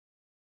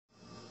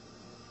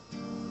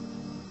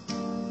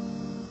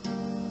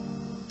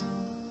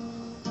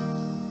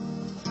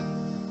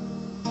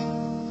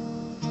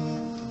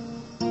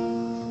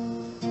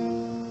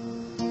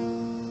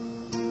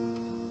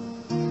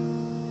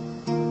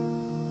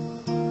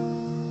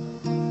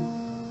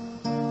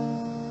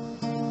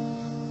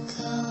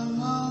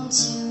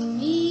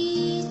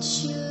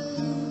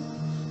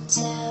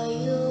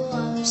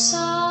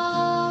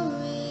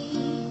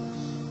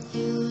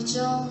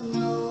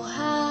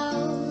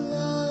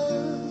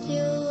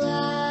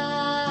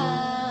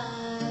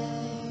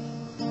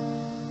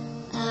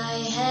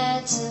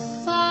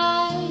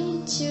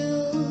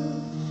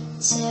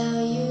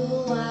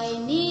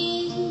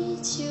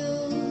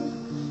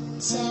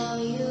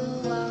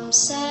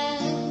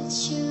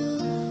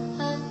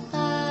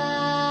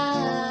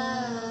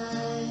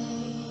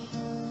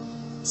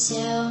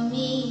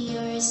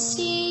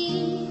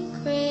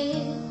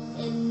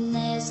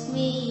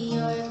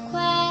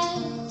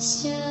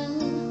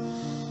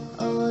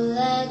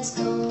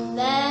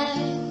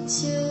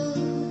to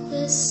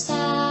the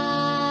stars,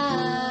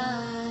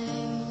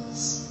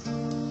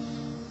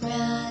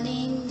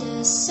 running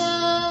the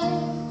circles,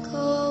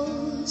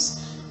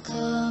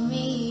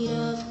 coming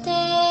of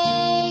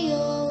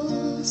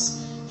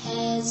tails,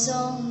 heads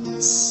on the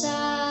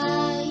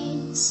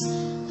sides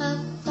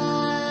apart.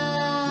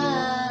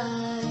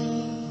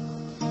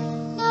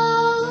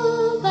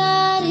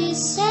 Nobody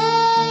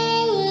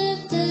say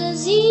with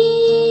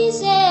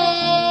disease.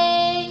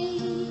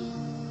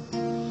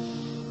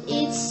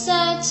 It's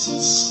such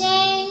a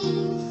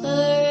shame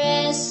for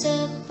us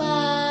apart.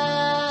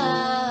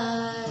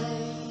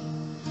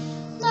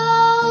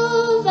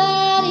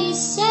 Nobody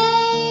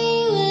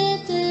say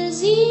with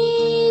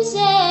disease.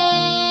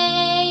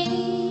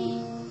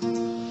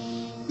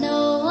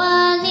 No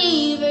one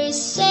ever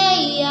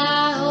say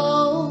I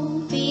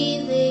hope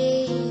it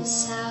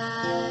is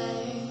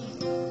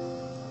hard.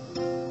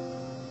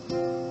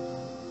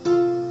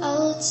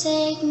 Oh,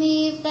 take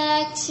me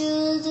back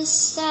to the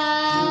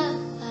stars.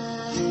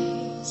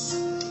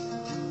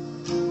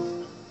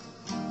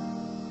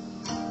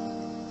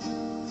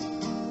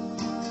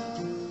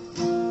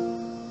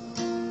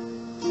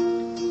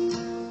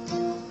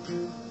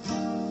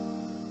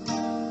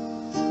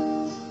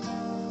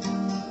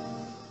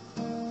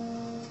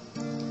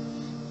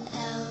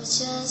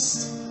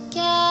 Just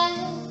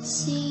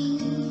guessing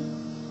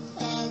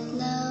at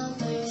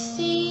number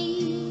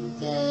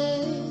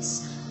figures,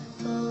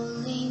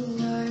 pulling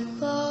your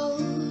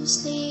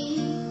closely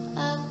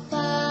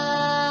apart.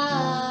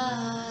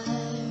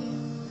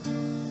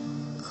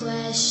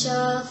 Crash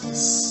of the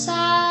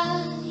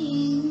science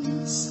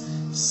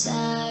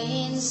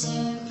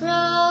in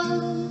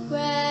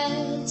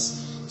progress.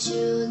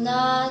 Do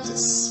not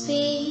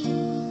speak,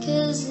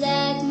 'cause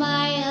let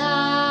my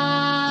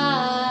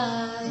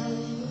heart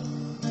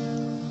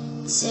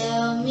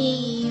tell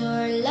me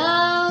you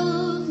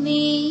love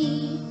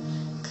me.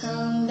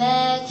 Come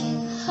back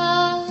and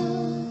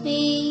hold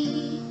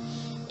me,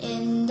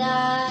 and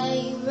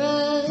I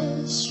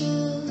rush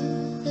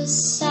through the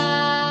silence.